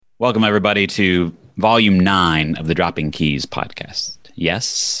Welcome, everybody, to Volume 9 of the Dropping Keys podcast.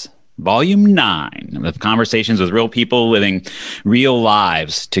 Yes, Volume 9 of conversations with real people living real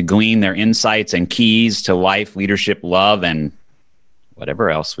lives to glean their insights and keys to life, leadership, love, and whatever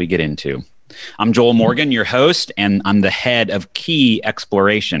else we get into. I'm Joel Morgan, your host, and I'm the head of Key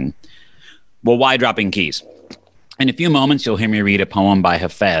Exploration. Well, why Dropping Keys? In a few moments, you'll hear me read a poem by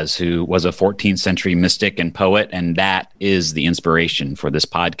Hafez, who was a 14th century mystic and poet, and that is the inspiration for this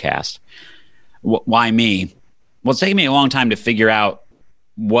podcast. Why me? Well, it's taken me a long time to figure out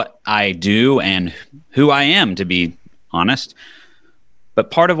what I do and who I am, to be honest. But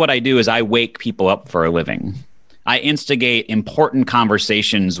part of what I do is I wake people up for a living. I instigate important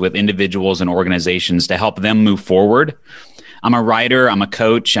conversations with individuals and organizations to help them move forward. I'm a writer, I'm a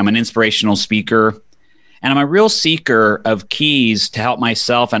coach, I'm an inspirational speaker. And I'm a real seeker of keys to help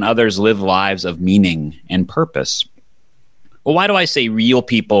myself and others live lives of meaning and purpose. Well, why do I say real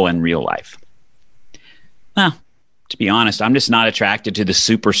people in real life? Well, to be honest, I'm just not attracted to the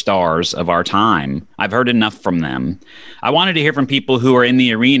superstars of our time. I've heard enough from them. I wanted to hear from people who are in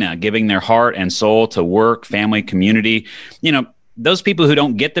the arena, giving their heart and soul to work, family, community. You know, those people who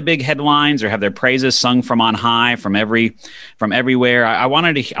don't get the big headlines or have their praises sung from on high from everywhere. I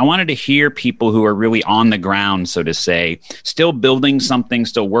wanted to hear people who are really on the ground, so to say, still building something,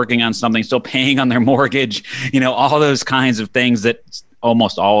 still working on something, still paying on their mortgage, all those kinds of things that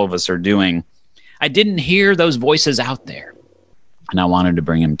almost all of us are doing. I didn't hear those voices out there, and I wanted to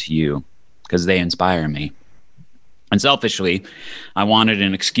bring them to you because they inspire me. And selfishly, I wanted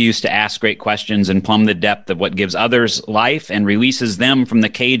an excuse to ask great questions and plumb the depth of what gives others life and releases them from the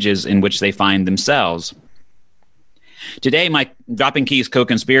cages in which they find themselves. Today, my Dropping Keys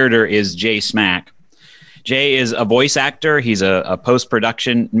co-conspirator is Jay Smack. Jay is a voice actor. He's a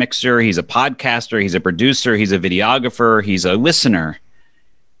post-production mixer. He's a podcaster. He's a producer. He's a videographer. He's a listener.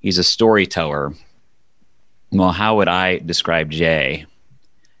 He's a storyteller. Well, how would I describe Jay?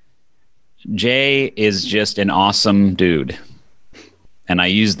 Jay is just an awesome dude. And I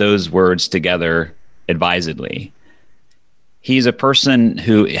use those words together advisedly. He's a person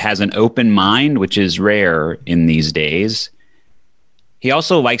who has an open mind, which is rare in these days. He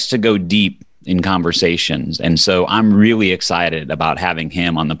also likes to go deep in conversations. And so I'm really excited about having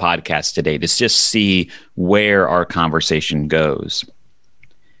him on the podcast today to just see where our conversation goes.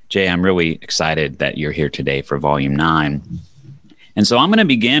 Jay, I'm really excited that you're here today for Volume 9. And so I'm going to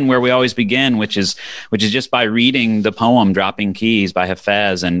begin where we always begin, which is just by reading the poem Dropping Keys by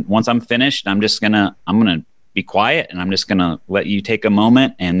Hafez. And once I'm finished, I'm going to be quiet and I'm just going to let you take a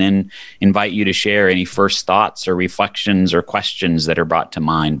moment and then invite you to share any first thoughts or reflections or questions that are brought to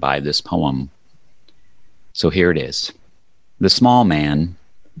mind by this poem. So here it is. The small man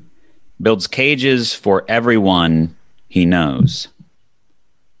builds cages for everyone he knows,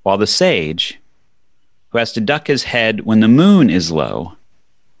 while the sage, who has to duck his head when the moon is low,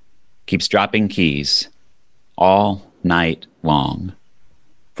 keeps dropping keys all night long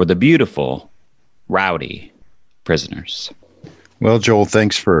for the beautiful, rowdy prisoners. Well, Joel,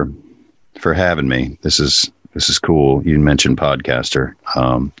 thanks for having me. This is cool. You mentioned podcaster.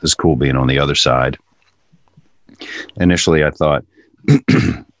 It's cool being on the other side. Initially, I thought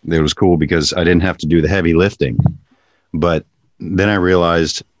it was cool because I didn't have to do the heavy lifting, but then I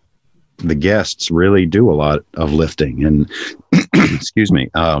realized the guests really do a lot of lifting, and excuse me,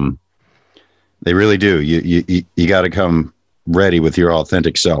 they really do. You got to come ready with your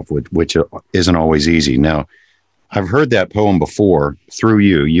authentic self, which isn't always easy. Now, I've heard that poem before through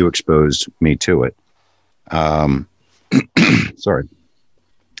you. You exposed me to it. Sorry.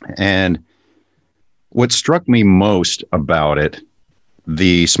 And what struck me most about it,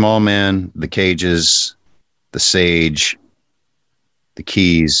 the small man, the cages, the sage, the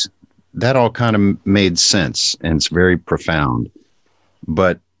keys, that all kind of made sense, and it's very profound.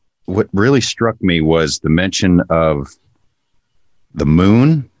 But what really struck me was the mention of the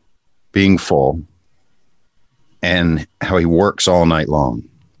moon being full and how he works all night long.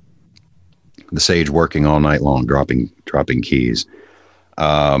 The sage working all night long, dropping keys.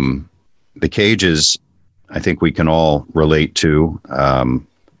 The cages, I think we can all relate to.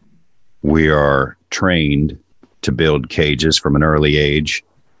 We are trained to build cages from an early age.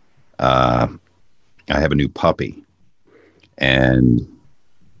 I have a new puppy, and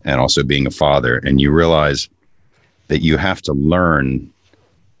also being a father, and you realize that you have to learn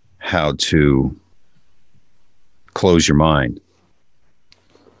how to close your mind.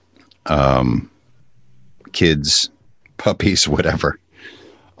 Kids, puppies, whatever,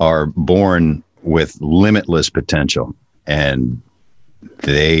 are born with limitless potential, and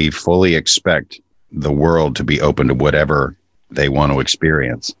they fully expect the world to be open to whatever they want to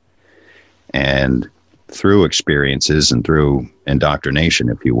experience. And through experiences and through indoctrination,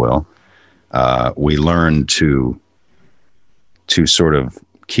 if you will, we learn to sort of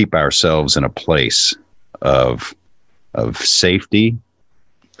keep ourselves in a place of safety,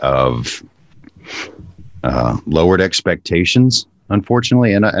 of lowered expectations,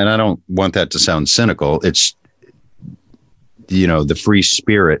 unfortunately. And I don't want that to sound cynical. It's, the free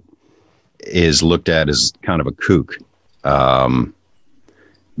spirit is looked at as kind of a kook,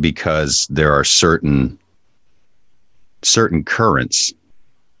 because there are certain currents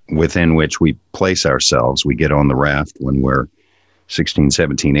within which we place ourselves. We get on the raft when we're 16,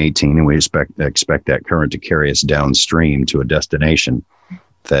 17, 18, and we expect that current to carry us downstream to a destination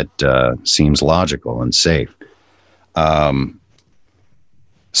that seems logical and safe.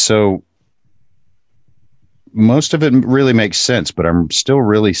 So most of it really makes sense, but I'm still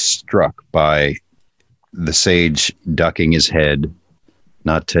really struck by the sage ducking his head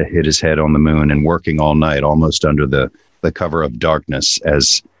not to hit his head on the moon and working all night, almost under the cover of darkness,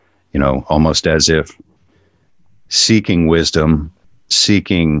 as, almost as if seeking wisdom,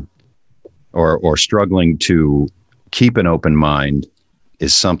 seeking or struggling to keep an open mind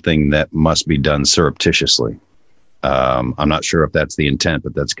is something that must be done surreptitiously. I'm not sure if that's the intent,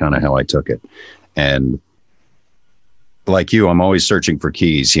 but that's kind of how I took it. And like you, I'm always searching for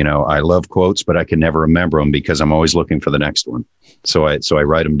keys. I love quotes, but I can never remember them because I'm always looking for the next one. So I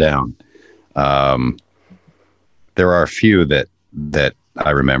write them down. There are a few that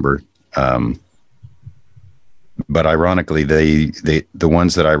I remember. But ironically, the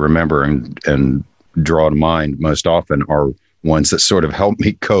ones that I remember and draw to mind most often are ones that sort of help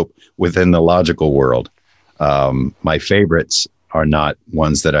me cope within the logical world. My favorites are not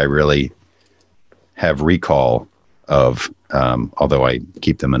ones that I really have recall of, although I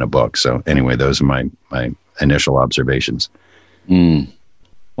keep them in a book. So anyway, those are my initial observations. Well,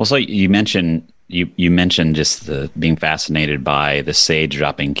 so you mentioned just the being fascinated by the sage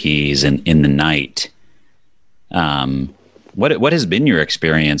dropping keys in the night. What has been your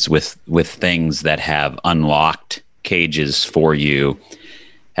experience with things that have unlocked cages for you?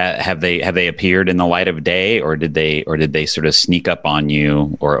 Have they appeared in the light of day, or did they sort of sneak up on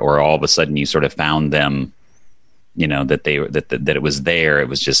you, or all of a sudden you sort of found them? That it was there. It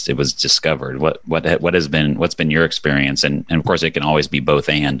was discovered. What's been your experience? And of course it can always be both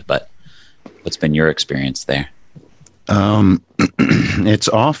but what's been your experience there? It's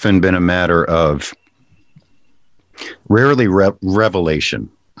often been a matter of rarely revelation.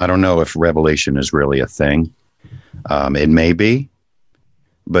 I don't know if revelation is really a thing. It may be,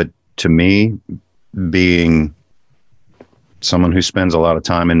 but to me, being someone who spends a lot of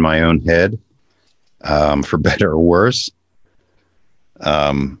time in my own head, for better or worse,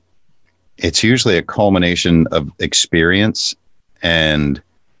 it's usually a culmination of experience and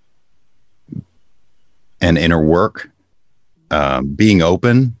inner work, being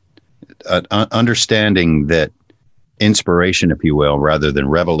open, understanding that inspiration, if you will, rather than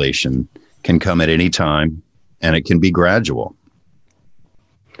revelation, can come at any time, and it can be gradual.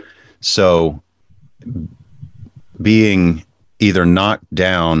 So being either knocked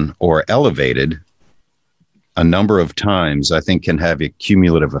down or elevated a number of times, I think, can have a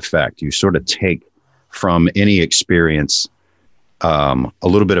cumulative effect. You sort of take from any experience a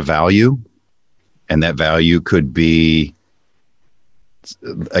little bit of value, and that value could be,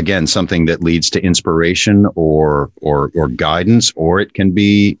 again, something that leads to inspiration or guidance, or it can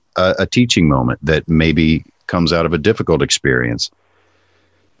be a teaching moment that maybe comes out of a difficult experience.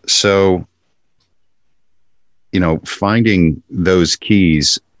 So, finding those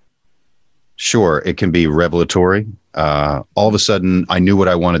keys, sure, it can be revelatory. All of a sudden, I knew what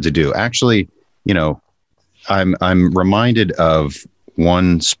I wanted to do. Actually, I'm reminded of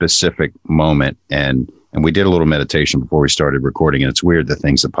one specific moment, and we did a little meditation before we started recording, and it's weird the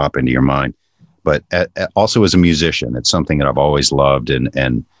things that pop into your mind. But also as a musician, it's something that I've always loved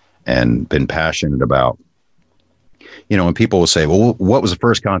and been passionate about. When people will say, well, what was the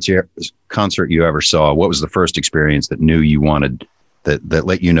first concert you ever saw? What was the first experience that knew you wanted, that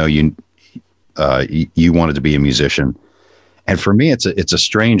let you know you wanted to be a musician? And for me, it's a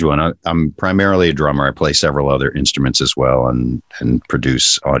strange one. I'm primarily a drummer. I play several other instruments as well and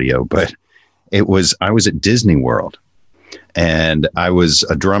produce audio. But I was at Disney World, and I was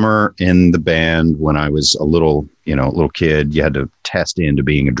a drummer in the band when I was a little kid. You had to test into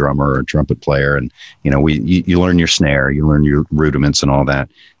being a drummer or a trumpet player, and you learn your snare, you learn your rudiments and all that.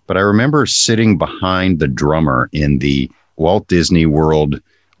 But I remember sitting behind the drummer in the Walt Disney World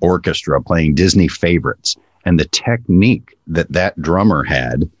Orchestra playing Disney favorites, and the technique that drummer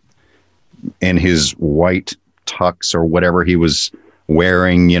had in his white tux or whatever he was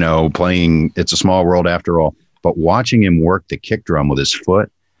wearing, playing It's a Small World After All. But watching him work the kick drum with his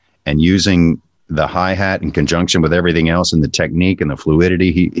foot and using the hi-hat in conjunction with everything else and the technique and the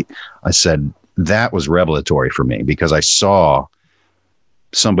fluidity, I said that was revelatory for me, because I saw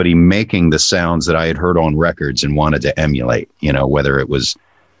somebody making the sounds that I had heard on records and wanted to emulate, whether it was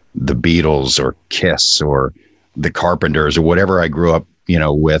the Beatles or Kiss or the Carpenters or whatever I grew up,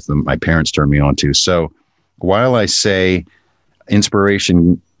 with, and my parents turned me on to. So while I say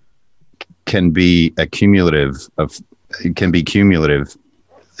inspiration can be cumulative,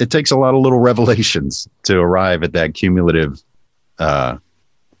 it takes a lot of little revelations to arrive at that cumulative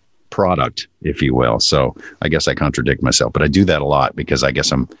product, if you will. So I guess I contradict myself, but I do that a lot because I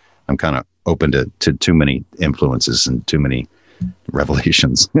guess I'm kind of open to too many influences and too many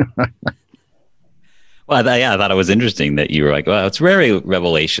revelations. Well, I thought it was interesting that you were like, well, it's very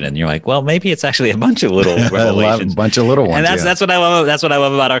revelation. And you're like, well, maybe it's actually a bunch of little revelations. A bunch of little ones. And that's what I love. That's what I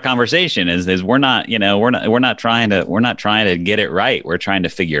love about our conversation is we're not trying to get it right. We're trying to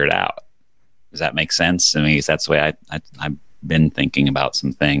figure it out. Does that make sense? I mean, that's the way I've been thinking about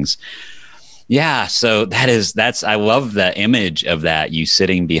some things. Yeah. So I love the image of that. You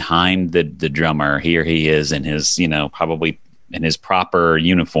sitting behind the drummer. Here he is in his, probably in his proper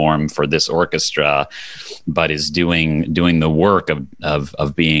uniform for this orchestra, but is doing the work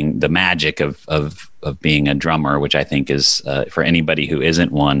of being the magic of being a drummer, which I think is for anybody who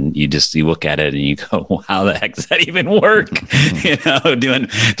isn't one, you look at it and you go, well, how the heck does that even work? Doing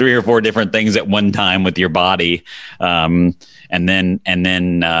 3 or 4 different things at one time with your body. And then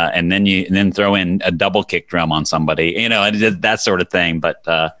throw in a double kick drum on somebody, that sort of thing. But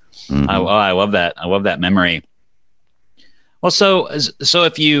I love that. I love that memory. Well, so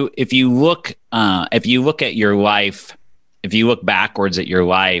if you look at your life, if you look backwards at your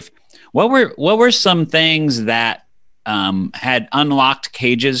life, what were some things that had unlocked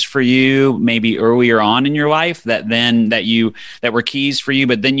cages for you maybe earlier on in your life that were keys for you,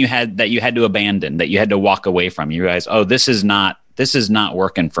 but then you had to abandon, that you had to walk away from? You realize, oh, this is not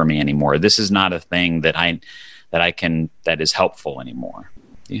working for me anymore. This is not a thing that is helpful anymore.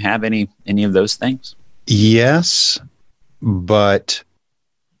 Do you have any of those things? Yes. But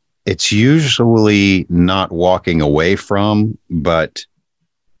it's usually not walking away from, but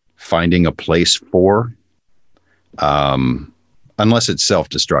finding a place for, unless it's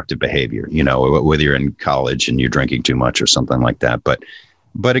self-destructive behavior, whether you're in college and you're drinking too much or something like that.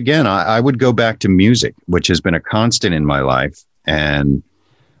 But again, I would go back to music, which has been a constant in my life. And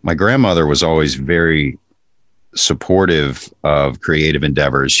my grandmother was always very supportive of creative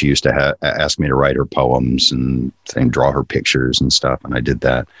endeavors. She used to ask me to write her poems and draw her pictures and stuff, and I did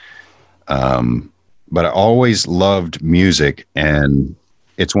that. But I always loved music, and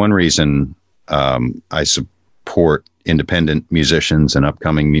it's one reason I support independent musicians and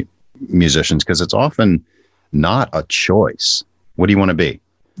upcoming musicians, because it's often not a choice. What do you want to be?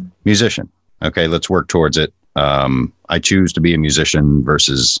 Musician. Okay, let's work towards it. I choose to be a musician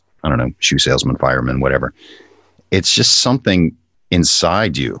versus, I don't know, shoe salesman, fireman, whatever. It's just something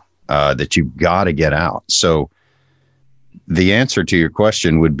inside you that you've got to get out. So the answer to your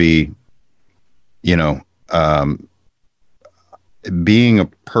question would be, being a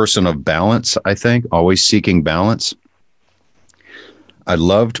person of balance, I think, always seeking balance. I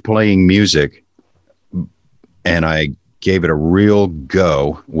loved playing music, and I gave it a real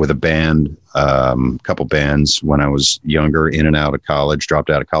go with a band, couple bands when I was younger, in and out of college, dropped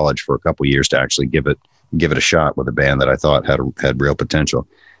out of college for a couple years to actually give it a shot with a band that I thought had real potential.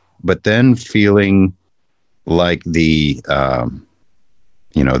 But then feeling like the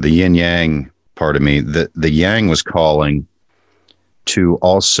yin yang part of me, the yang was calling to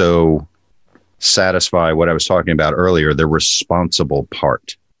also satisfy what I was talking about earlier, the responsible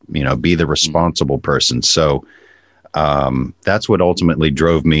part, be the responsible person. So that's what ultimately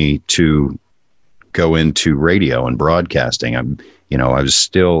drove me to go into radio and broadcasting. I was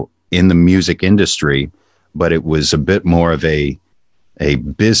still in the music industry, but it was a bit more of a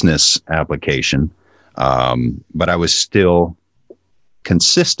business application. But I was still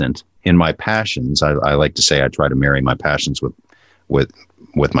consistent in my passions. I like to say I try to marry my passions with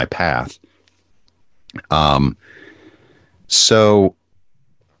my path. So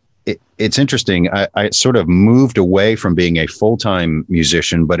it's interesting. I sort of moved away from being a full-time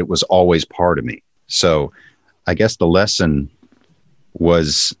musician, but it was always part of me. So I guess the lesson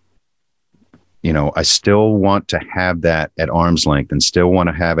was, I still want to have that at arm's length and still want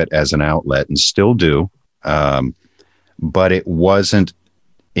to have it as an outlet, and still do. But it wasn't,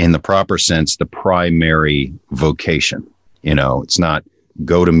 in the proper sense, the primary vocation. It's not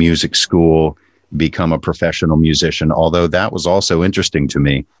go to music school become a professional musician, although that was also interesting to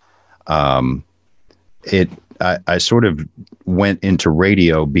me. I sort of went into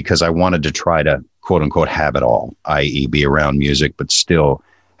radio because I wanted to try to, quote unquote, have it all, i.e. be around music, but still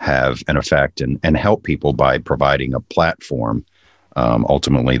have an effect and help people by providing a platform.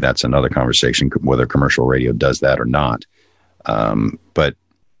 Ultimately, that's another conversation, whether commercial radio does that or not. But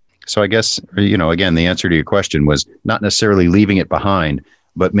so I guess, again, the answer to your question was not necessarily leaving it behind,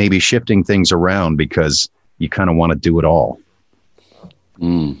 but maybe shifting things around because you kind of want to do it all.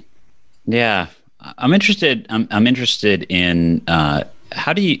 Yeah. I'm interested in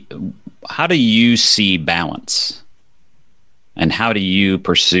how do you see balance, and how do you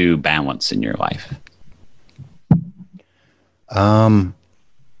pursue balance in your life?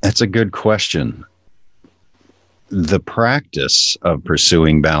 That's a good question. The practice of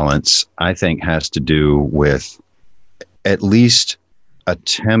pursuing balance, I think, has to do with at least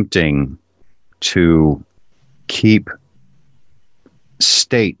attempting to keep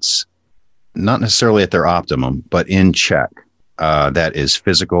states not necessarily at their optimum, but in check. That is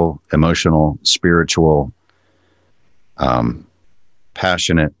physical, emotional, spiritual,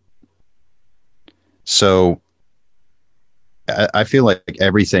 passionate. So I feel like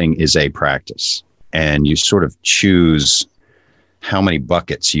everything is a practice, and you sort of choose how many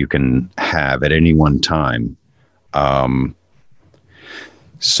buckets you can have at any one time.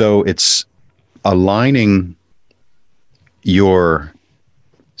 So it's aligning your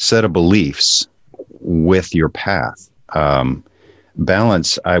set of beliefs with your path.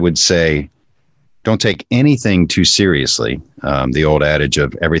 Balance, I would say, don't take anything too seriously. The old adage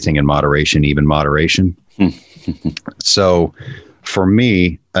of everything in moderation, even moderation. So for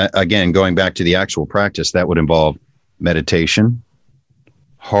me, again, going back to the actual practice, that would involve meditation,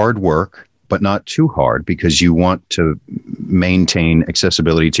 hard work, but not too hard because you want to maintain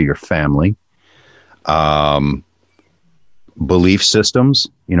accessibility to your family. Belief systems,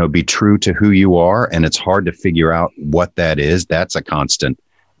 be true to who you are. And it's hard to figure out what that is. That's a constant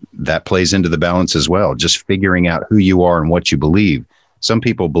that plays into the balance as well. Just figuring out who you are and what you believe. Some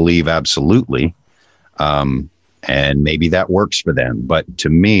people believe absolutely. And maybe that works for them. But to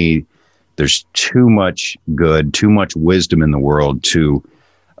me, there's too much good, too much wisdom in the world to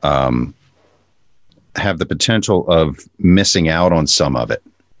have the potential of missing out on some of it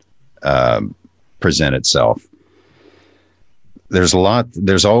present itself. There's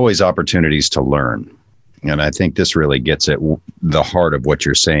always opportunities to learn. And I think this really gets at the heart of what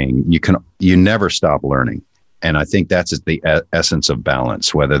you're saying. You never stop learning. And I think that's the essence of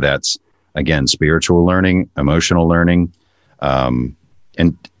balance, whether that's, again, spiritual learning, emotional learning, and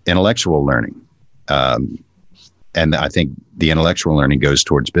intellectual learning. And I think the intellectual learning goes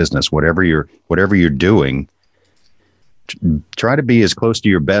towards business. Whatever you're doing, try to be as close to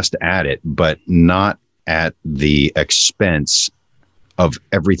your best at it, but not at the expense of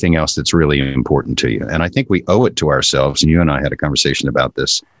everything else that's really important to you. And I think we owe it to ourselves. And you and I had a conversation about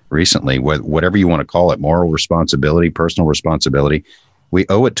this recently, whatever you want to call it, moral responsibility, personal responsibility. We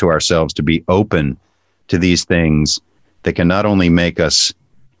owe it to ourselves to be open to these things that can not only make us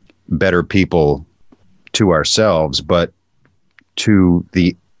better people to ourselves, but to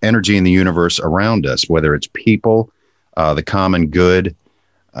the energy in the universe around us, whether it's people, the common good,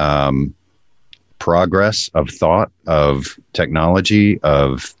 progress of thought, of technology,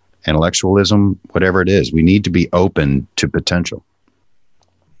 of intellectualism, whatever it is. We need to be open to potential.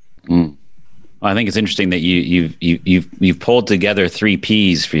 Well, I think it's interesting that you've pulled together 3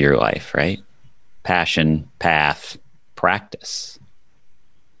 P's for your life, right? Passion, path, practice.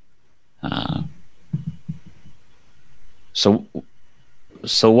 So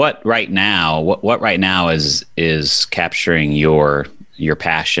what right now is capturing your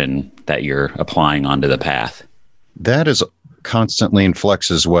passion that you're applying onto the path? That is constantly in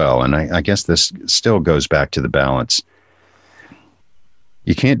flux as well. And I guess this still goes back to the balance.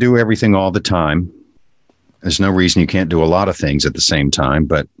 You can't do everything all the time. There's no reason you can't do a lot of things at the same time.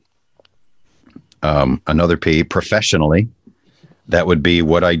 But another P, professionally, that would be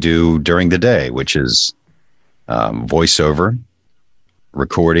what I do during the day, which is voiceover,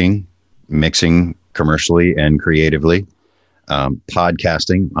 recording, mixing commercially and creatively,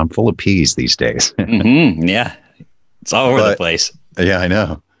 podcasting. I'm full of P's these days. Mm-hmm. Yeah. It's all over the place. Yeah, I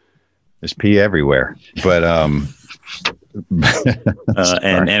know. There's P everywhere. But and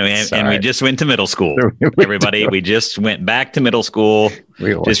we just went to middle school. Everybody, we just went back to middle school.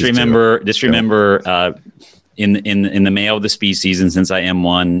 Just remember in the male of the species, and since I am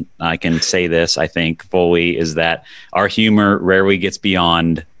one, I can say this, I think fully, is that our humor rarely gets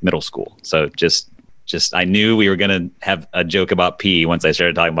beyond middle school. So just I knew we were going to have a joke about pee once I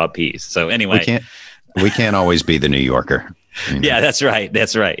started talking about peas. So anyway, we can't always be the New Yorker. Yeah, that's right.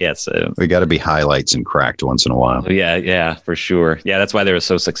 That's right. Yes. We got to be highlights and cracked once in a while. Yeah, for sure. Yeah, that's why they were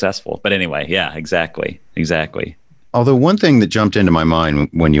so successful. But anyway, yeah, exactly. Although one thing that jumped into my mind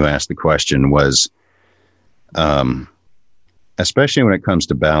when you asked the question was, especially when it comes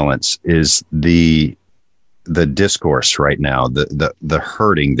to balance, is the discourse right now, the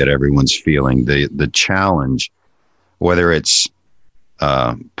hurting that everyone's feeling, the challenge, whether it's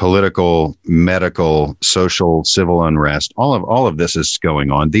political, medical, social, civil unrest, all of this is going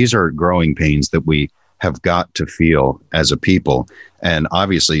on. These are growing pains that we have got to feel as a people. And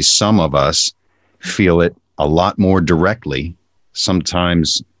obviously some of us feel it a lot more directly,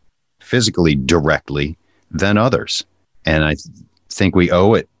 sometimes physically directly, than others. And I think we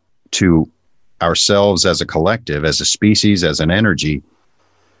owe it to ourselves as a collective, as a species, as an energy,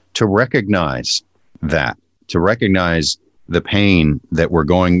 to recognize that, to recognize the pain that we're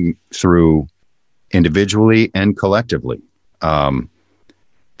going through individually and collectively.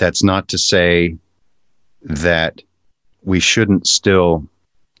 That's not to say that we shouldn't still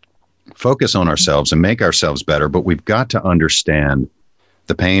focus on ourselves and make ourselves better, but we've got to understand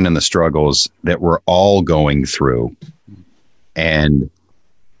the pain and the struggles that we're all going through and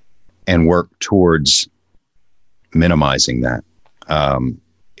work towards minimizing that.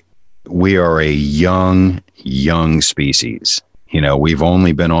 We are a young species. We've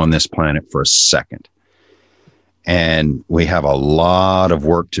only been on this planet for a second, and we have a lot of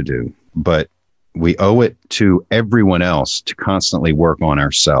work to do, but we owe it to everyone else to constantly work on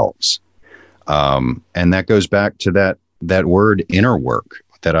ourselves. And that goes back to that word inner work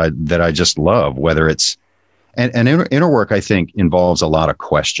that I just love, whether it's, and inner work, I think, involves a lot of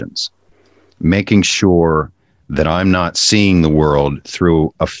questions, making sure that I'm not seeing the world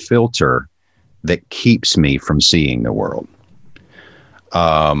through a filter that keeps me from seeing the world.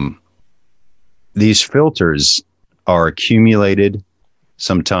 These filters are accumulated,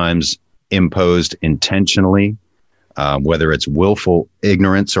 sometimes imposed intentionally, whether it's willful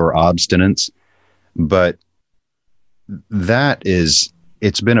ignorance or obstinance. But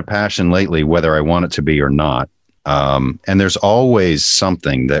it's been a passion lately, whether I want it to be or not. And there's always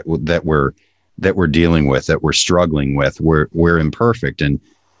something that we're dealing with, that we're struggling with. We're imperfect. And,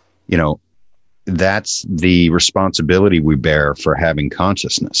 that's the responsibility we bear for having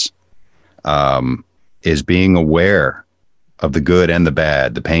consciousness, is being aware of the good and the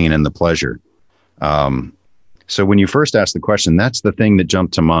bad, the pain and the pleasure. So when you first asked the question, that's the thing that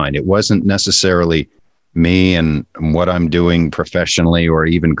jumped to mind. It wasn't necessarily me and what I'm doing professionally or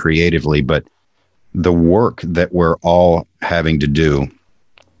even creatively, but the work that we're all having to do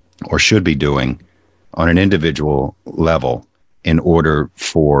or should be doing on an individual level in order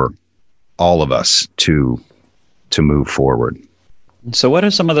for all of us to move forward. So what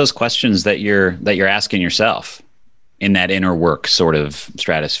are some of those questions that you're asking yourself in that inner work sort of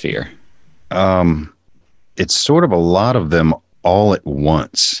stratosphere? It's sort of a lot of them all at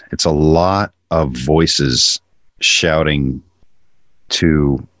once. It's a lot of voices shouting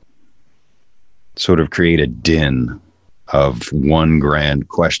to sort of create a din of one grand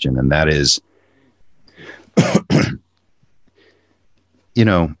question. And that is,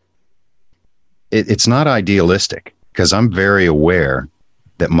 it's not idealistic, because I'm very aware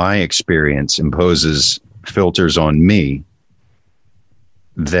that my experience imposes filters on me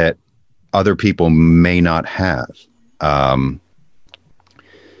that other people may not have.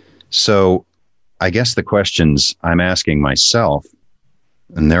 So I guess the questions I'm asking myself,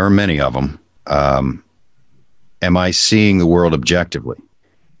 and there are many of them, am I seeing the world objectively?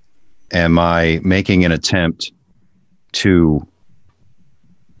 Am I making an attempt to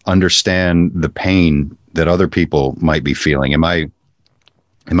understand the pain that other people might be feeling? Am I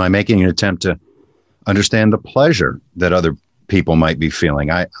making an attempt to understand the pleasure that other people might be feeling?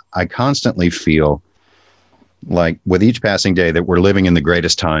 I constantly feel like with each passing day that we're living in the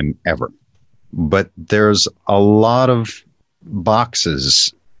greatest time ever. But there's a lot of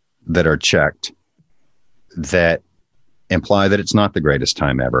boxes that are checked that imply that it's not the greatest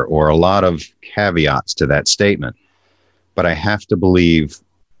time ever, or a lot of caveats to that statement. But I have to believe,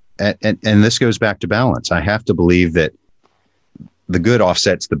 and this goes back to balance, I have to believe that the good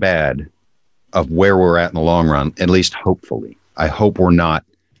offsets the bad of where we're at in the long run, at least hopefully. I hope we're not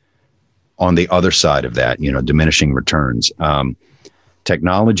on the other side of that, diminishing returns.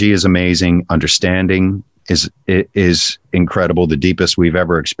 Technology is amazing. Understanding is incredible, the deepest we've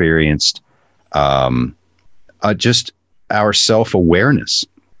ever experienced. Just our self-awareness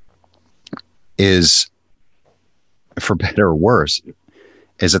is, for better or worse,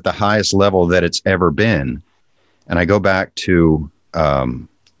 is at the highest level that it's ever been. And I go back to,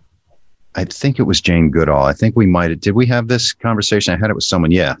 I think it was Jane Goodall. I think did we have this conversation? I had it with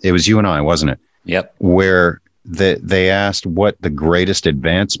someone. Yeah, it was you and I, wasn't it? Yep. Where they asked what the greatest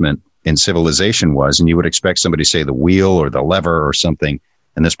advancement in civilization was. And you would expect somebody to say the wheel or the lever or something.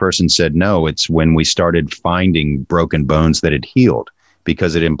 And this person said, no, it's when we started finding broken bones that had healed,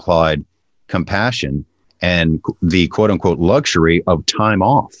 because it implied compassion and the quote unquote luxury of time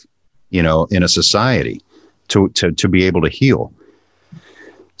off, in a society to be able to heal.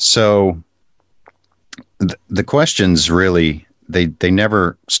 So the questions really, they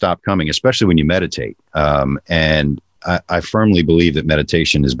never stop coming, especially when you meditate. And I firmly believe that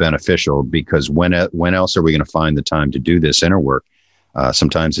meditation is beneficial, because when else are we going to find the time to do this inner work?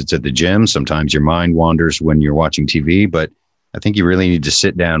 Sometimes it's at the gym. Sometimes your mind wanders when you're watching TV, but I think you really need to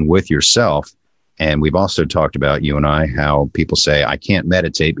sit down with yourself. And we've also talked about, you and I, how people say, I can't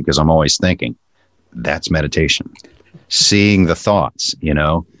meditate because I'm always thinking. That's meditation. Seeing the thoughts,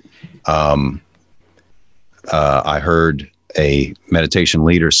 I heard a meditation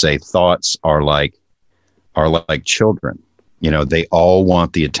leader say thoughts are like children. They all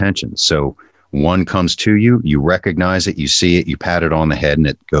want the attention. So one comes to you, you recognize it, you see it, you pat it on the head, and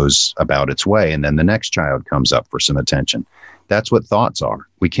it goes about its way. And then the next child comes up for some attention. That's what thoughts are.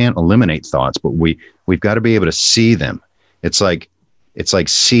 We can't eliminate thoughts, but we've got to be able to see them. It's like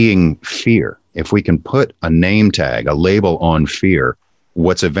seeing fear. If we can put a name tag, a label on fear,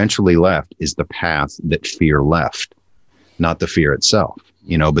 what's eventually left is the path that fear left, not the fear itself.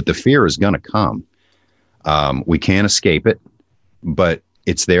 But the fear is going to come. We can't escape it, but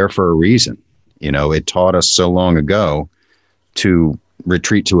it's there for a reason. It taught us so long ago to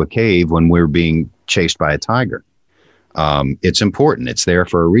retreat to a cave when we're being chased by a tiger. It's important. It's there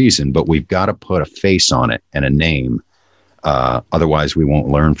for a reason, but we've got to put a face on it and a name. Otherwise, we won't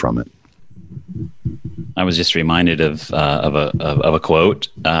learn from it. I was just reminded of a quote.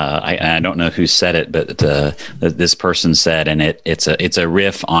 I don't know who said it, but this person said, and it's a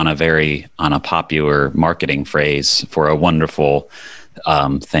riff on a popular marketing phrase for a wonderful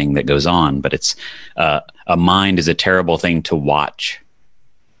thing that goes on. But it's a mind is a terrible thing to watch,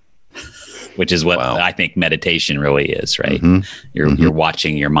 which is what I think meditation really is, right? Mm-hmm. You're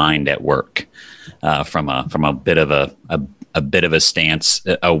watching your mind at work from a bit of a stance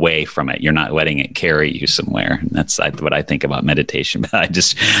away from it. You're not letting it carry you somewhere. And that's what I think about meditation. But I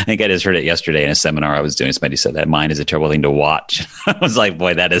think I just heard it yesterday in a seminar I was doing. Somebody said that mind is a terrible thing to watch. I was like,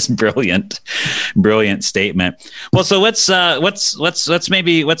 boy, that is brilliant statement. Well, so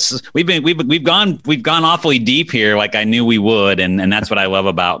we've gone awfully deep here, like I knew we would, and that's what I love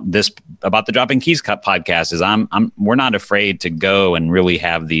about the Dropping Keys podcast is we're not afraid to go and really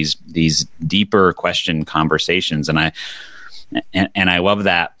have these deeper question conversations, and I love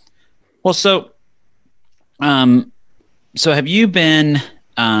that. Well, so have you been?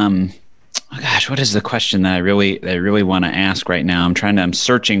 What is the question that I really want to ask right now? I'm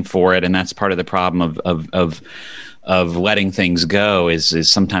searching for it, and that's part of the problem of letting things go.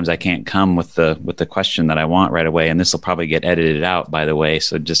 Is sometimes I can't come with the question that I want right away, and this will probably get edited out, by the way.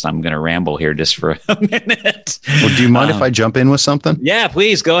 So I'm going to ramble here just for a minute. Well, do you mind if I jump in with something? Yeah,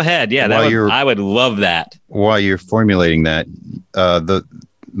 please go ahead. Yeah, I would love that. While you're formulating that, the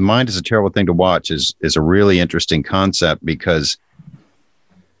mind is a terrible thing to watch is a really interesting concept, because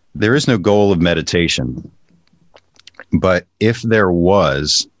there is no goal of meditation. But if there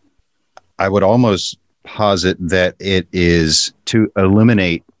was, I would almost posit that it is to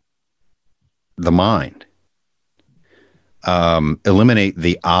eliminate the mind, eliminate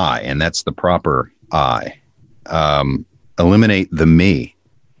the I, and that's the proper I, eliminate the me.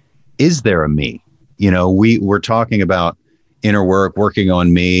 Is there a me? We're talking about inner work, working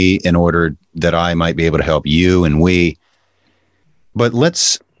on me in order that I might be able to help you and we. But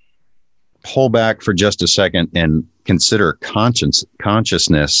let's pull back for just a second and consider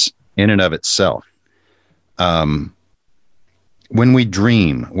consciousness in and of itself. When we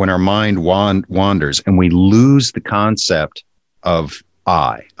dream, when our mind wanders and we lose the concept of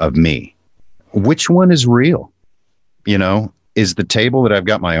I, of me, which one is real? Is the table that I've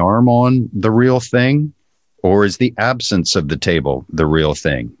got my arm on the real thing, or is the absence of the table the real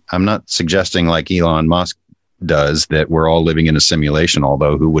thing? I'm not suggesting, like Elon Musk does, that we're all living in a simulation,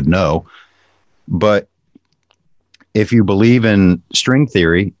 although who would know? But if you believe in string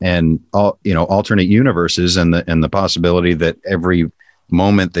theory and alternate universes and the possibility that every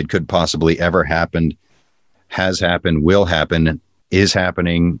moment that could possibly ever happen has happened, will happen, is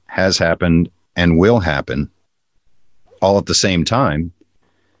happening, has happened, and will happen all at the same time,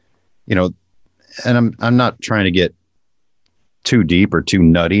 and I'm not trying to get too deep or too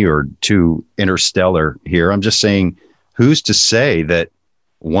nutty or too interstellar here. I'm just saying, who's to say that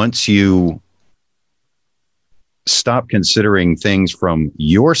once you stop considering things from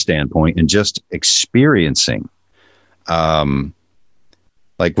your standpoint and just experiencing,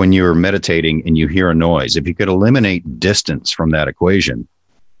 like when you're meditating and you hear a noise, if you could eliminate distance from that equation,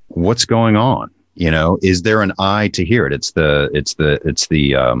 what's going on? You know, is there an I to hear it? It's the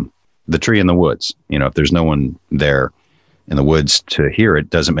tree in the woods. You know, if there's no one there in the woods to hear it,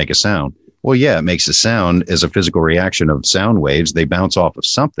 doesn't make a sound. Well, yeah, it makes a sound as a physical reaction of sound waves. They bounce off of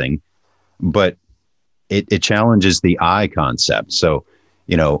something, but it challenges the I concept. So,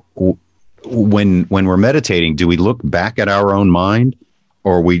 you know, when we're meditating, do we look back at our own mind,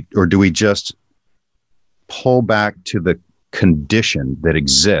 or do we just pull back to the condition that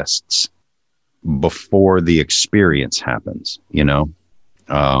exists before the experience happens? You know.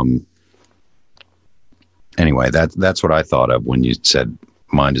 Anyway, that's what I thought of when you said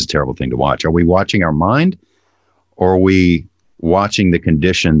mind is a terrible thing to watch. Are we watching our mind, or are we watching the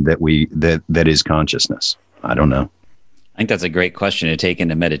condition that is consciousness? I don't know. I think that's a great question to take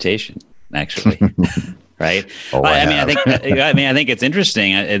into meditation, actually. Right. Oh, I think it's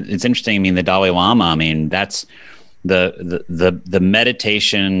interesting. It's interesting. I mean, the Dalai Lama, I mean, that's the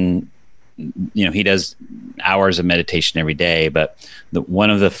meditation, you know, he does hours of meditation every day, but one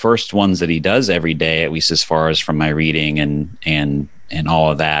of the first ones that he does every day, at least as far as from my reading and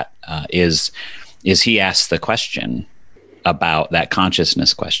all of that, is he asks the question about that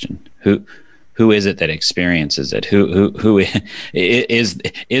consciousness question. Who is it that experiences it? Who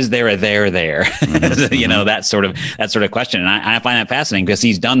is there a there? Mm-hmm. You know, that sort of question. And I find that fascinating because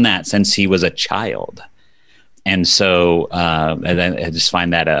he's done that since he was a child. And so and I just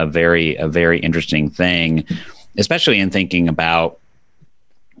find that a very interesting thing, especially in thinking about,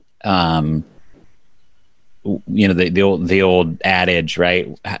 you know, the old adage,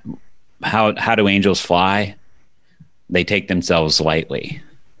 right? How do angels fly? They take themselves lightly.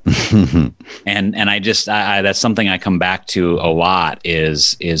 and I that's something I come back to a lot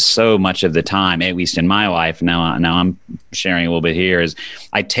is so much of the time, at least in my life now I'm sharing a little bit here, is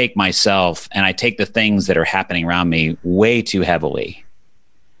I take myself and I take the things that are happening around me way too heavily,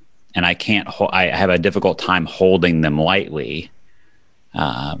 and I have a difficult time holding them lightly,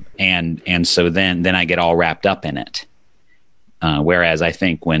 and so then I get all wrapped up in it. Whereas I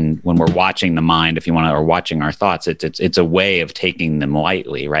think when we're watching the mind, if you want to, or watching our thoughts, it's a way of taking them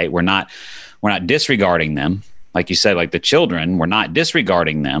lightly, right? We're not disregarding them, like you said, like the children. We're not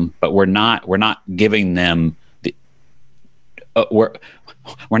disregarding them, but we're not giving them we're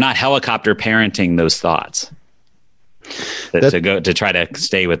not helicopter parenting those thoughts to try to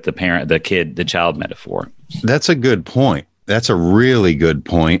stay with the child metaphor. That's a good point. That's a really good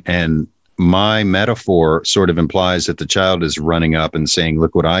point. And my metaphor sort of implies that the child is running up and saying,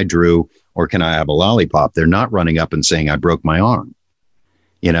 look what I drew, or can I have a lollipop? They're not running up and saying, I broke my arm.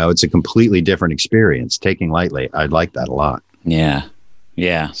 You know, it's a completely different experience, taking lightly. I like that a lot. Yeah.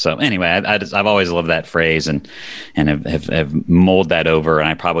 Yeah. So anyway, I've always loved that phrase and have mulled that over, and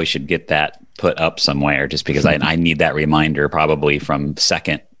I probably should get that put up somewhere just because I need that reminder probably from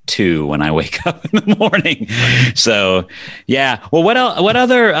second to when I wake up in the morning. So, yeah. Well, what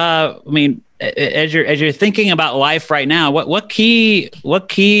other? I mean, as you're thinking about life right now, what key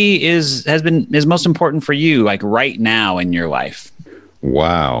is most important for you, like right now in your life?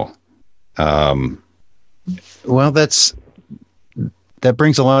 Wow. Well, that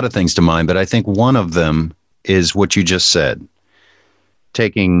brings a lot of things to mind, but I think one of them is what you just said,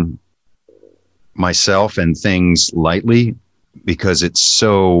 taking myself and things lightly, because it's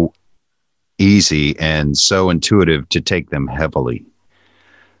so easy and so intuitive to take them heavily.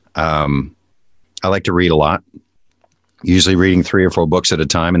 I like to read a lot, usually reading 3 or 4 books at a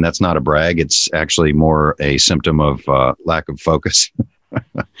time. And that's not a brag. It's actually more a symptom of lack of focus.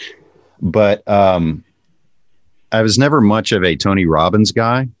 But I was never much of a Tony Robbins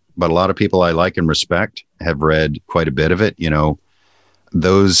guy, but a lot of people I like and respect have read quite a bit of it. You know,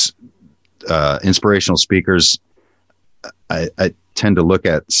 those inspirational speakers, I tend to look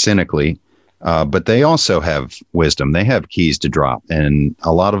at cynically, but they also have wisdom. They have keys to drop, and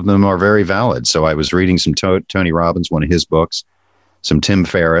a lot of them are very valid. So I was reading some Tony Robbins, one of his books, some Tim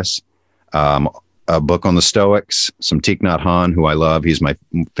Ferriss, a book on the Stoics, some Thich Nhat Hanh, who I love. He's my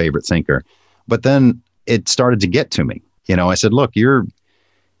favorite thinker. But then it started to get to me. You know, I said, look, you're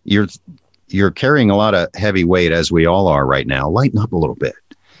carrying a lot of heavy weight, as we all are right now. Lighten up a little bit.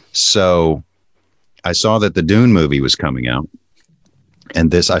 So I saw that the Dune movie was coming out,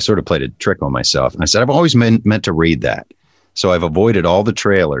 and I sort of played a trick on myself. And I said, I've always meant to read that. So I've avoided all the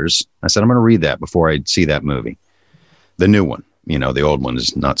trailers. I said, I'm going to read that before I see that movie, the new one. The old one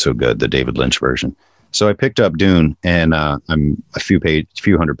is not so good, the David Lynch version. So I picked up Dune, and I'm a few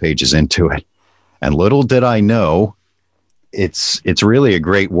hundred pages into it. And little did I know, it's really a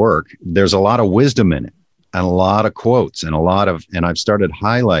great work. There's a lot of wisdom in it, and a lot of quotes, and I've started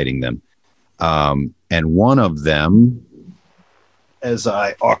highlighting them. And one of them, as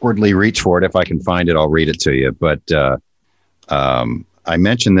I awkwardly reach for it, if I can find it, I'll read it to you. But I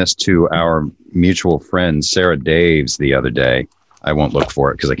mentioned this to our mutual friend, Sarah Daves, the other day. I won't look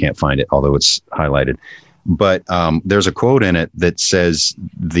for it because I can't find it, although it's highlighted. But there's a quote in it that says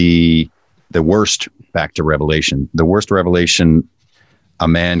the worst, back to Revelation, the worst revelation a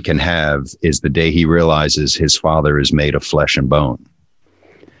man can have is the day he realizes his father is made of flesh and bone.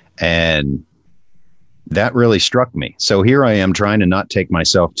 And that really struck me. So here I am trying to not take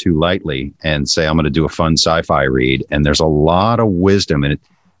myself too lightly and say I'm going to do a fun sci-fi read. And there's a lot of wisdom in it.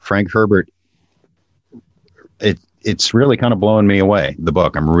 Frank Herbert, it's really kind of blowing me away, the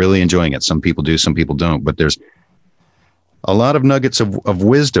book. I'm really enjoying it. Some people do, some people don't. But there's a lot of nuggets of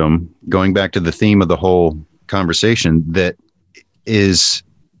wisdom, going back to the theme of the whole conversation, that is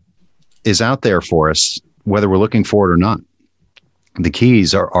out there for us, whether we're looking for it or not. The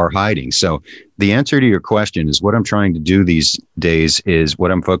keys are hiding. So the answer to your question is, what I'm trying to do these days is,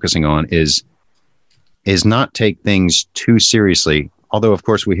 what I'm focusing on is not take things too seriously. Although, of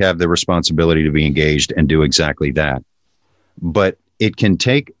course, we have the responsibility to be engaged and do exactly that. But it can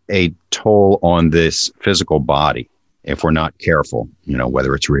take a toll on this physical body if we're not careful,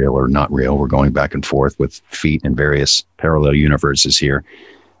 whether it's real or not real. We're going back and forth with feet in various parallel universes here.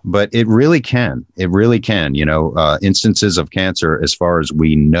 But it really can. Instances of cancer, as far as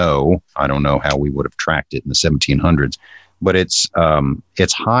we know, I don't know how we would have tracked it in the 1700s, but it's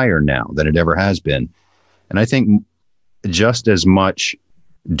higher now than it ever has been. And I think just as much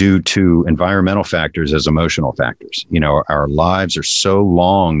due to environmental factors as emotional factors. Our lives are so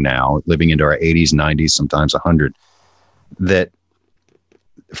long now, living into our 80s, 90s, sometimes 100, that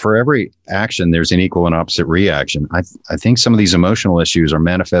for every action, there's an equal and opposite reaction. I think some of these emotional issues are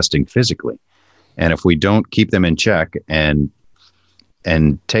manifesting physically. And if we don't keep them in check and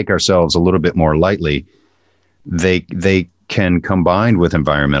take ourselves a little bit more lightly, they can combine with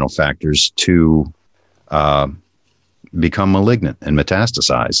environmental factors to become malignant and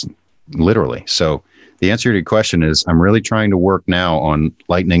metastasize, literally. So the answer to your question is, I'm really trying to work now on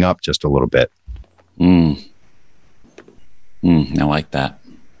lightening up just a little bit. I like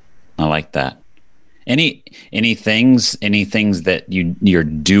that. Any things that you're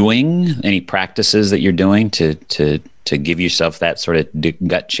doing, any practices that you're doing to give yourself that sort of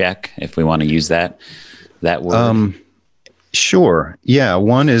gut check, if we want to use that word? Sure. Yeah.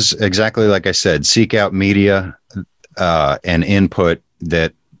 One is exactly like I said, seek out media and input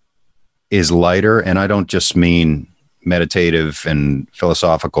that is lighter. And I don't just mean meditative and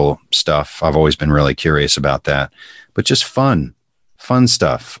philosophical stuff. I've always been really curious about that, but just fun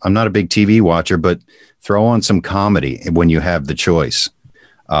stuff. I'm not a big TV watcher, but throw on some comedy when you have the choice,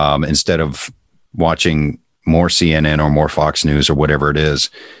 instead of watching more CNN or more Fox News or whatever it is.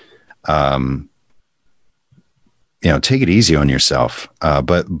 Take it easy on yourself.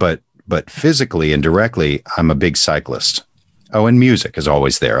 But physically and directly, I'm a big cyclist. Oh, and music is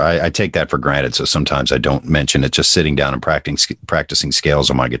always there. I take that for granted. So sometimes I don't mention it. Just sitting down and practicing scales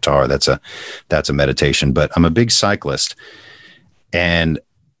on my guitar. That's a meditation, but I'm a big cyclist. And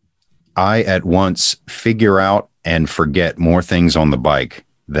I at once figure out and forget more things on the bike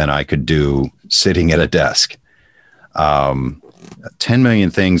than I could do sitting at a desk. 10 million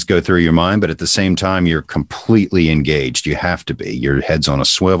things go through your mind, but at the same time, you're completely engaged. You have to be. Your head's on a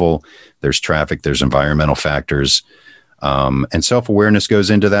swivel. There's traffic. There's environmental factors. And self-awareness goes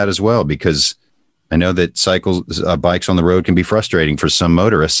into that as well, because I know that bikes on the road can be frustrating for some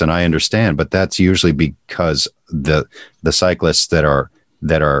motorists, and I understand, but that's usually because the cyclists that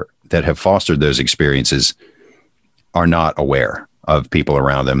have fostered those experiences are not aware of people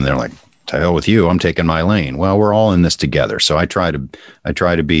around them. They're like, to hell with you, I'm taking my lane. Well, we're all in this together. So I try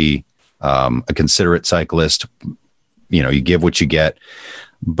to be a considerate cyclist. You give what you get,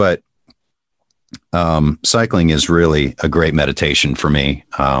 but cycling is really a great meditation for me.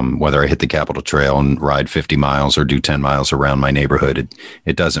 Whether I hit the Capitol Trail and ride 50 miles or do 10 miles around my neighborhood,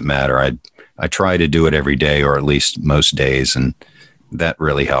 it doesn't matter. I try to do it every day, or at least most days, and that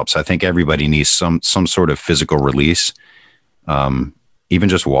really helps. I think everybody needs some sort of physical release. Even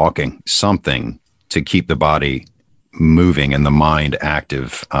just walking, something to keep the body moving and the mind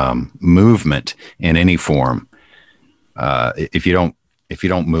active. Movement in any form. If you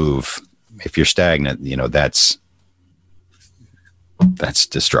don't move, if you're stagnant, that's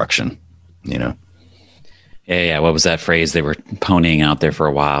destruction. Yeah. What was that phrase they were ponying out there for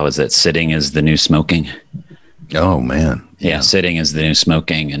a while? Is that sitting is the new smoking? Oh man. Yeah, sitting is the new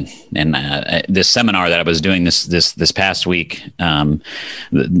smoking, and this seminar that I was doing this past week,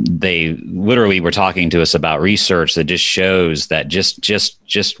 they literally were talking to us about research that just shows that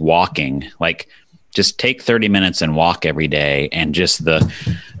just walking, like just take 30 minutes and walk every day, and just the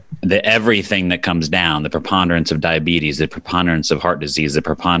everything that comes down, the preponderance of diabetes, the preponderance of heart disease, the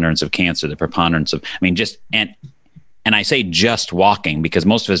preponderance of cancer, the preponderance of, and I say just walking because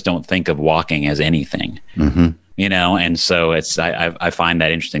most of us don't think of walking as anything. Mm-hmm. And so I find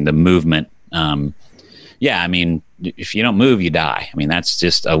that interesting. The movement. I mean, if you don't move, you die. I mean, that's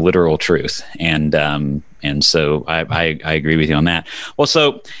just a literal truth. And so I agree with you on that. Well,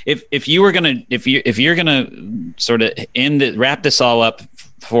 so if you're going to sort of wrap this all up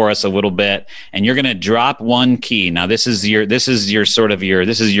for us a little bit, and you're going to drop one key. Now, this is your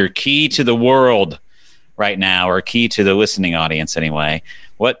key to the world right now, or key to the listening audience anyway.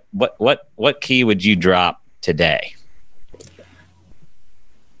 What key would you drop today?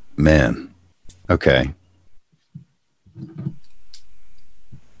 Man. Okay.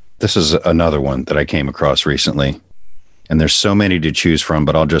 This is another one that I came across recently, and there's so many to choose from,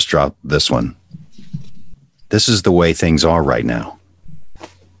 but I'll just drop this one. This is the way things are right now.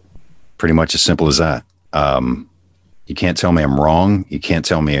 Pretty much as simple as that. You can't tell me I'm wrong. You can't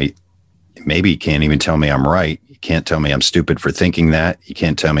tell me, maybe you can't even tell me I'm right. You can't tell me I'm stupid for thinking that. You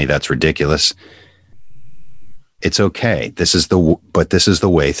can't tell me that's ridiculous. It's okay. This is the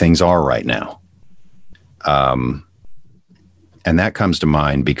way things are right now. And that comes to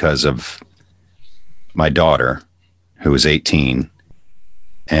mind because of my daughter, who is 18.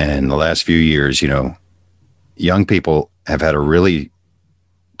 And the last few years, young people have had a really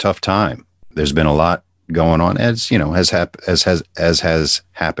tough time. There's been a lot going on, as has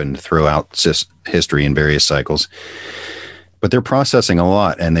happened throughout history in various cycles. But they're processing a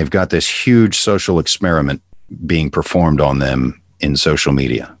lot, and they've got this huge social experiment being performed on them in social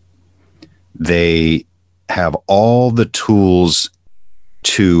media. They have all the tools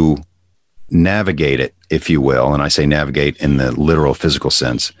to navigate it, if you will. And I say navigate in the literal physical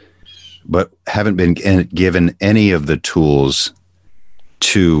sense, but haven't been given any of the tools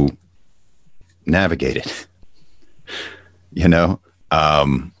to navigate it.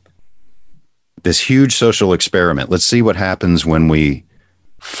 This huge social experiment. Let's see what happens when we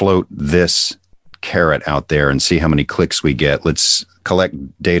float this carrot out there and see how many clicks we get. Let's collect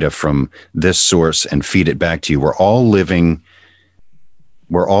data from this source and feed it back to you. We're all living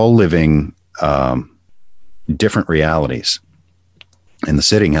different realities, and the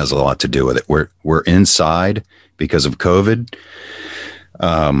sitting has a lot to do with it. We're inside because of COVID.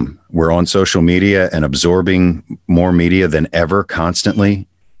 We're on social media and absorbing more media than ever constantly.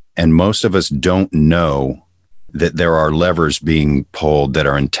 And most of us don't know that there are levers being pulled that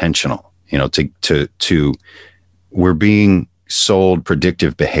are intentional. We're being sold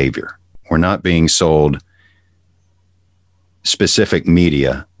predictive behavior. We're not being sold specific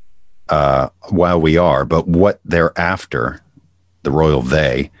media while we are, but what they're after, the royal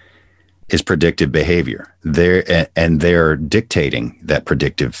they, is predictive behavior. They're dictating that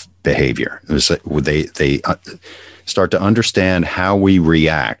predictive behavior. They start to understand how we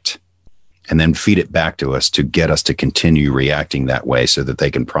react and then feed it back to us to get us to continue reacting that way so that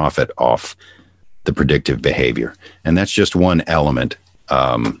they can profit off the predictive behavior. And that's just one element.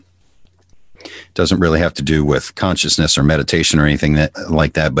 Doesn't really have to do with consciousness or meditation or anything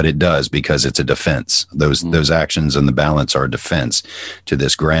like that, but it does, because it's a defense. Those actions and the balance are a defense to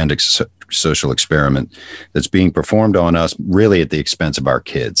this grand social experiment that's being performed on us, really at the expense of our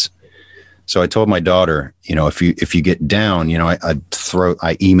kids. So I told my daughter, if you get down,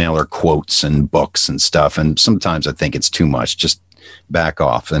 I email her quotes and books and stuff, and sometimes I think it's too much. Just back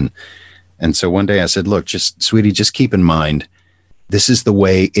off. And so one day I said, look, sweetie, just keep in mind, this is the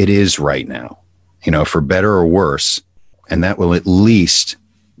way it is right now, for better or worse. And that will at least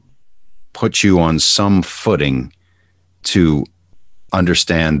put you on some footing to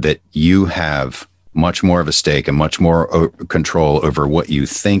understand that you have much more of a stake and much more control over what you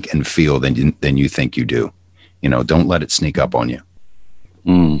think and feel than you think you do. Don't let it sneak up on you.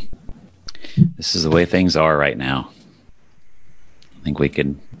 This is the way things are right now. I think we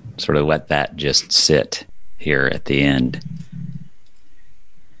could sort of let that just sit here at the end.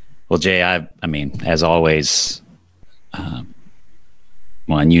 Well, Jay, I mean, as always, and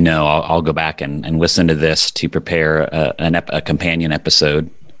I'll go back and listen to this to prepare a companion episode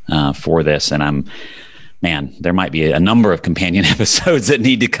for this. And there might be a number of companion episodes that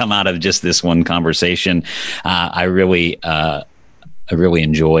need to come out of just this one conversation. I really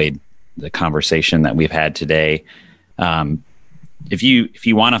enjoyed the conversation that we've had today. If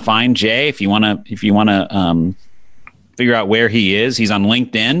you want to find Jay, if you want to figure out where he is, he's on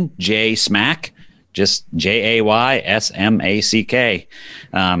LinkedIn, Jay Smack, just JAYSMACK.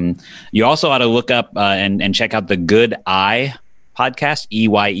 You also ought to look up and check out the Good Eye podcast,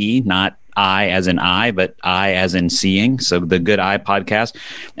 EYE, not I as in I, but I as in seeing. So the Good Eye podcast.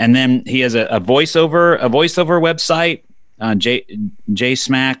 And then he has a voiceover website,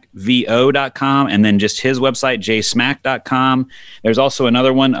 jsmackvo.com, and then just his website, jsmack.com. There's also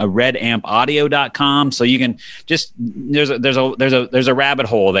another one, redamp.audio.com. So you can just, there's a rabbit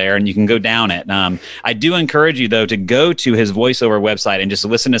hole there, and you can go down it. I do encourage you though to go to his voiceover website and just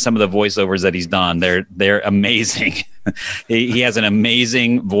listen to some of the voiceovers that he's done. They're amazing. He has an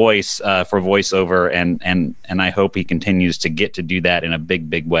amazing voice for voiceover, and I hope he continues to get to do that in a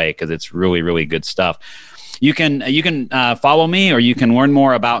big way, because it's really, really good stuff. You can follow me, or you can learn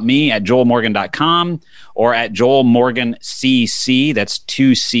more about me at joelmorgan.com or at joelmorgancc, that's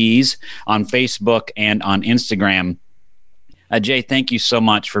 2 C's, on Facebook and on Instagram. Jay, thank you so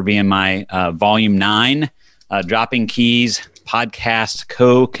much for being my Volume 9 Dropping Keys podcast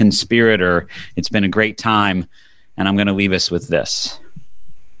co-conspirator. It's been a great time, and I'm going to leave us with this.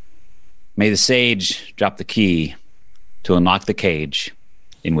 May the sage drop the key to unlock the cage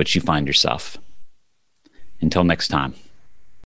in which you find yourself. Until next time.